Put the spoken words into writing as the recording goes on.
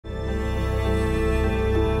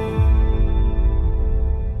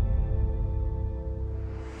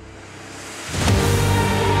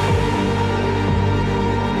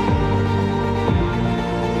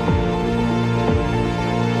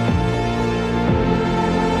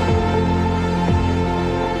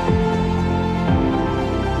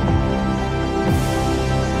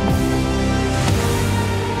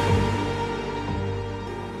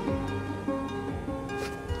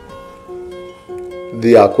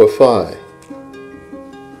The Aqua Phi.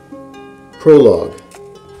 Prologue.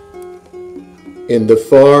 In the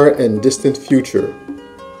far and distant future,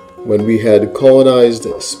 when we had colonized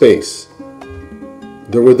space,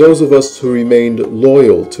 there were those of us who remained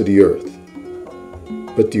loyal to the earth.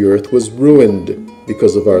 But the earth was ruined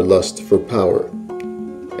because of our lust for power,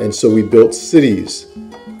 and so we built cities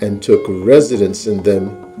and took residence in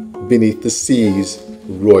them beneath the sea's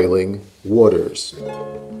roiling waters.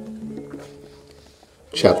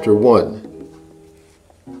 Chapter 1.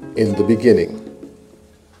 In the beginning.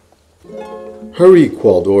 "Hurry,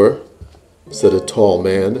 Qualdor," said a tall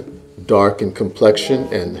man, dark in complexion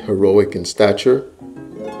and heroic in stature.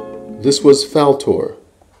 This was Faltor,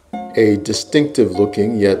 a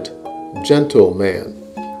distinctive-looking yet gentle man.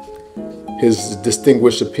 His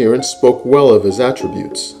distinguished appearance spoke well of his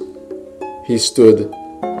attributes. He stood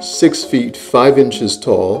 6 feet 5 inches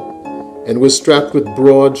tall and was strapped with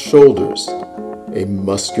broad shoulders, a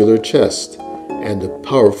muscular chest, and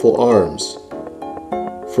powerful arms.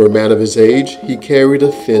 For a man of his age, he carried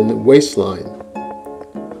a thin waistline.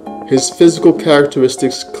 His physical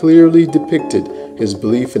characteristics clearly depicted his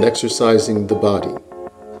belief in exercising the body.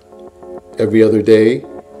 Every other day,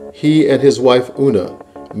 he and his wife Una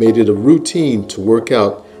made it a routine to work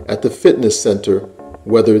out at the fitness center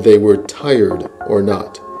whether they were tired or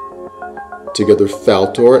not. Together,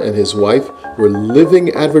 Faltor and his wife were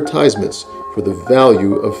living advertisements for the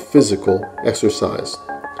value of physical exercise.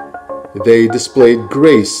 They displayed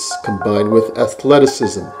grace combined with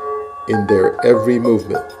athleticism in their every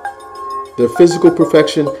movement. Their physical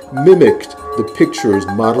perfection mimicked the pictures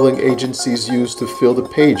modeling agencies used to fill the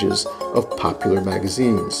pages of popular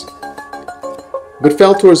magazines. But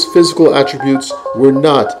Faltor's physical attributes were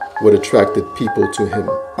not what attracted people to him.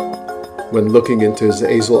 When looking into his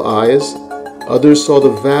hazel eyes, others saw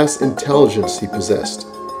the vast intelligence he possessed.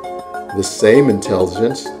 The same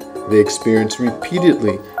intelligence they experienced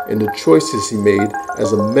repeatedly in the choices he made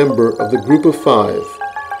as a member of the Group of Five,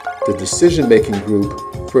 the decision-making group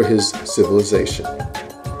for his civilization.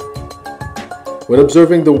 When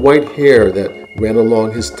observing the white hair that ran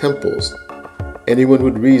along his temples, anyone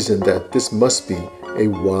would reason that this must be a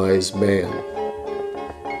wise man.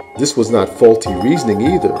 This was not faulty reasoning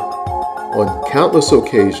either. On countless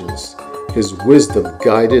occasions, his wisdom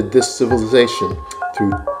guided this civilization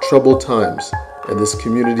through troubled times, and this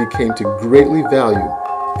community came to greatly value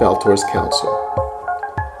Faltor's counsel.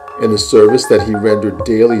 In the service that he rendered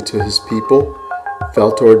daily to his people,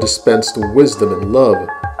 Faltor dispensed wisdom and love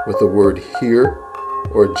with a word here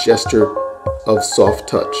or a gesture of soft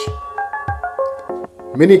touch.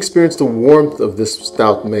 Many experienced the warmth of this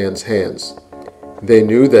stout man's hands. They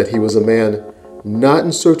knew that he was a man not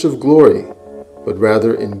in search of glory, but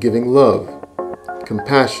rather in giving love,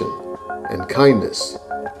 compassion, and kindness.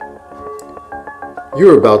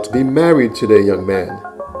 "You're about to be married today, young man,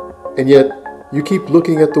 and yet you keep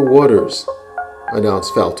looking at the waters,"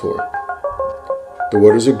 announced Faltor. "The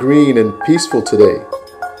waters are green and peaceful today.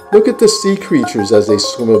 Look at the sea creatures as they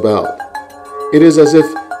swim about. It is as if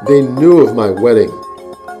they knew of my wedding.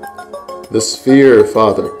 The sphere,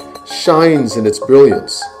 Father, shines in its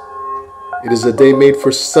brilliance. It is a day made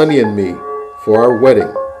for Sunny and me for our wedding.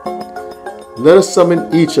 Let us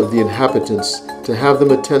summon each of the inhabitants to have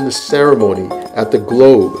them attend the ceremony at the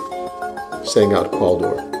globe," sang out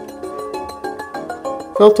Qualdor.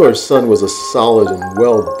 Faltor's son was a solid and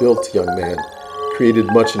well-built young man,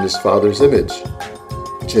 created much in his father's image.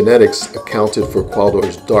 Genetics accounted for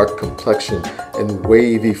Qualdor's dark complexion and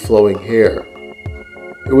wavy flowing hair.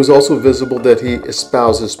 It was also visible that he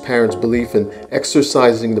espoused his parents' belief in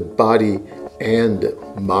exercising the body and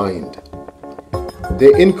mind.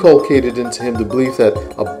 They inculcated into him the belief that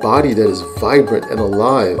a body that is vibrant and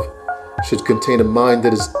alive should contain a mind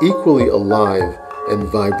that is equally alive and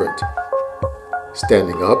vibrant.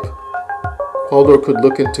 Standing up, Qualdor could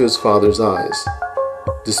look into his father's eyes,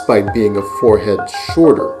 despite being a forehead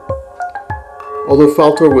shorter. Although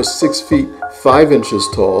Faltor was 6 feet 5 inches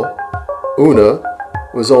tall, Una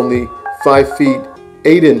was only 5 feet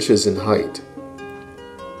 8 inches in height.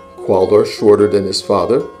 Qualdor shorter than his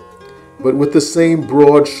father, but with the same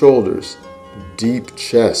broad shoulders, deep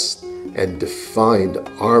chest, and defined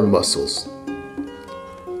arm muscles.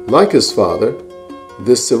 Like his father,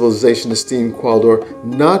 this civilization esteemed Qualdor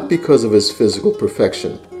not because of his physical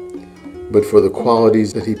perfection, but for the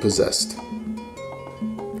qualities that he possessed.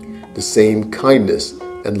 The same kindness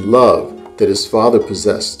and love that his father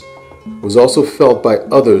possessed was also felt by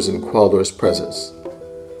others in Qualdor's presence.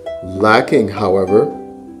 Lacking, however,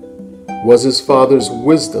 was his father's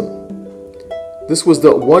wisdom. This was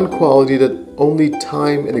the one quality that only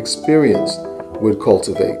time and experience would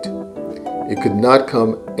cultivate. It could not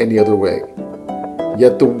come any other way.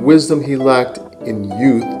 Yet the wisdom he lacked in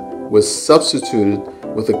youth was substituted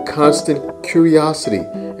with a constant curiosity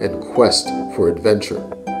and quest for adventure.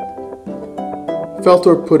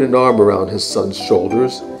 Faltor put an arm around his son's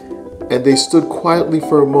shoulders, and they stood quietly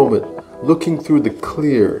for a moment, looking through the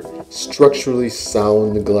clear, structurally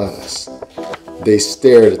sound glass. They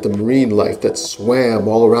stared at the marine life that swam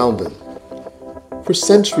all around them. For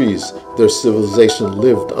centuries, their civilization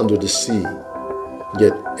lived under the sea,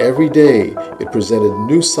 yet every day it presented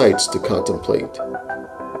new sights to contemplate.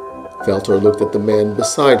 Faltor looked at the man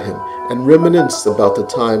beside him and reminisced about the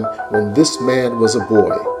time when this man was a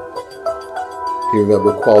boy. He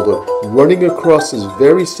remembered Qualder running across his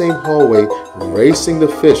very same hallway, racing the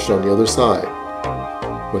fish on the other side.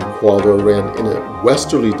 When Qualder ran in a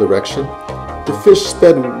westerly direction, the fish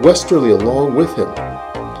sped westerly along with him.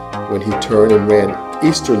 When he turned and ran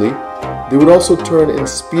easterly, they would also turn and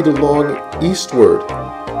speed along eastward.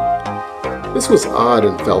 This was odd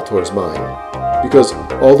in Faltor's mind, because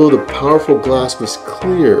although the powerful glass was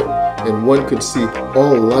clear and one could see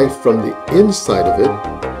all life from the inside of it,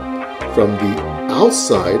 from the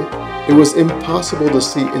outside, it was impossible to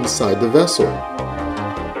see inside the vessel.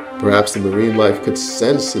 Perhaps the marine life could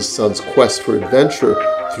sense his son's quest for adventure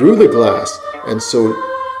through the glass, and so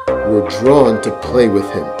were drawn to play with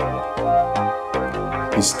him.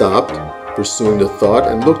 He stopped, pursuing the thought,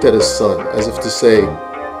 and looked at his son as if to say,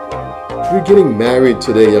 "You're getting married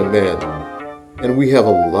today, young man, and we have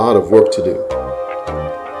a lot of work to do."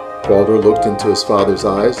 Qualder looked into his father's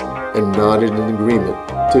eyes and nodded in agreement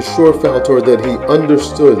to assure Faltor that he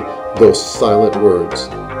understood those silent words.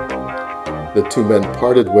 The two men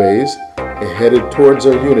parted ways and headed towards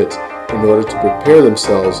their units in order to prepare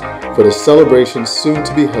themselves for the celebration soon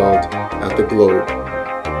to be held at the Globe.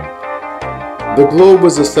 The Globe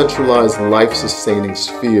was a centralized life-sustaining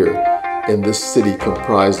sphere in this city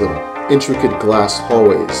comprised of intricate glass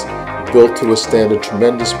hallways built to withstand the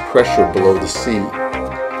tremendous pressure below the sea.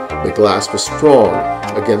 The glass was strong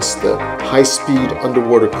against the high-speed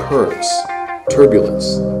underwater currents,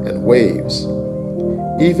 turbulence, and waves.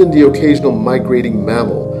 Even the occasional migrating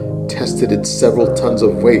mammal tested its several tons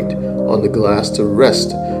of weight on the glass to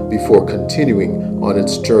rest before continuing on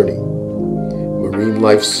its journey. Marine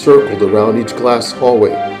life circled around each glass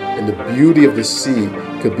hallway, and the beauty of the sea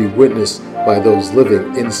could be witnessed by those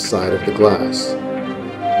living inside of the glass,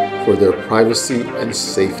 for their privacy and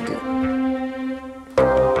safety.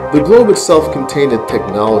 The Globe itself contained a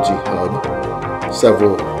technology hub,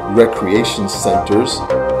 several recreation centers,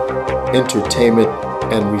 entertainment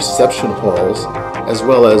and reception halls, as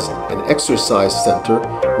well as an exercise center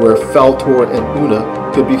where Faltor and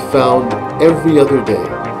Una could be found every other day.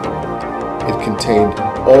 It contained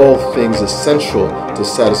all things essential to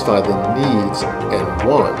satisfy the needs and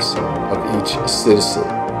wants of each citizen.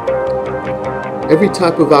 Every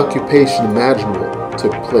type of occupation imaginable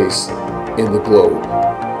took place in the Globe.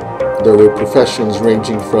 There were professions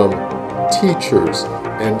ranging from teachers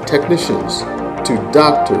and technicians to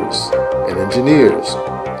doctors and engineers.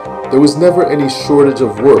 There was never any shortage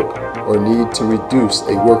of work or need to reduce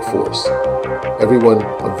a workforce. Everyone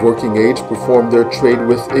of working age performed their trade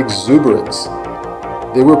with exuberance.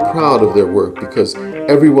 They were proud of their work because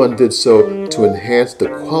everyone did so to enhance the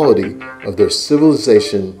quality of their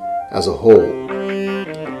civilization as a whole.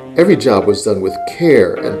 Every job was done with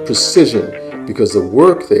care and precision because the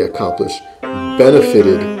work they accomplished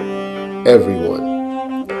benefited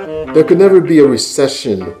everyone. There could never be a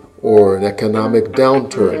recession or an economic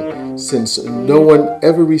downturn since no one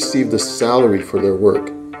ever received a salary for their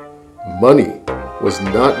work. Money was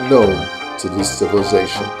not known to this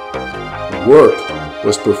civilization. Work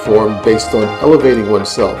was performed based on elevating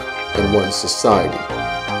oneself and one's society.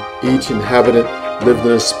 Each inhabitant lived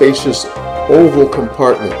in a spacious oval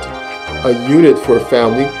compartment. A unit for a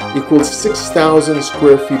family equaled 6,000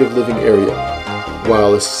 square feet of living area,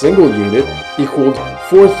 while a single unit equaled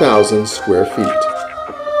 4,000 square feet.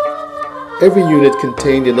 Every unit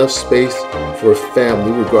contained enough space for a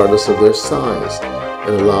family regardless of their size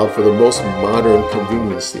and allowed for the most modern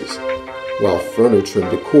conveniences, while furniture and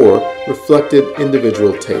decor reflected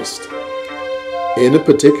individual taste. In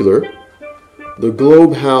particular, the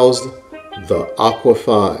Globe housed the Aqua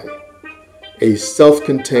Phi, a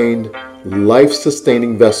self-contained,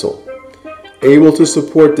 life-sustaining vessel, able to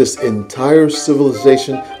support this entire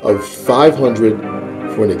civilization of 500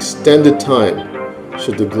 for an extended time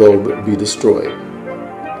should the Globe be destroyed.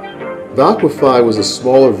 The Aqua Phi was a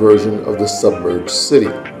smaller version of the submerged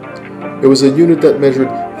city. It was a unit that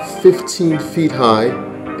measured 15 feet high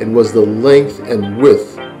and was the length and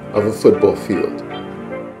width of a football field.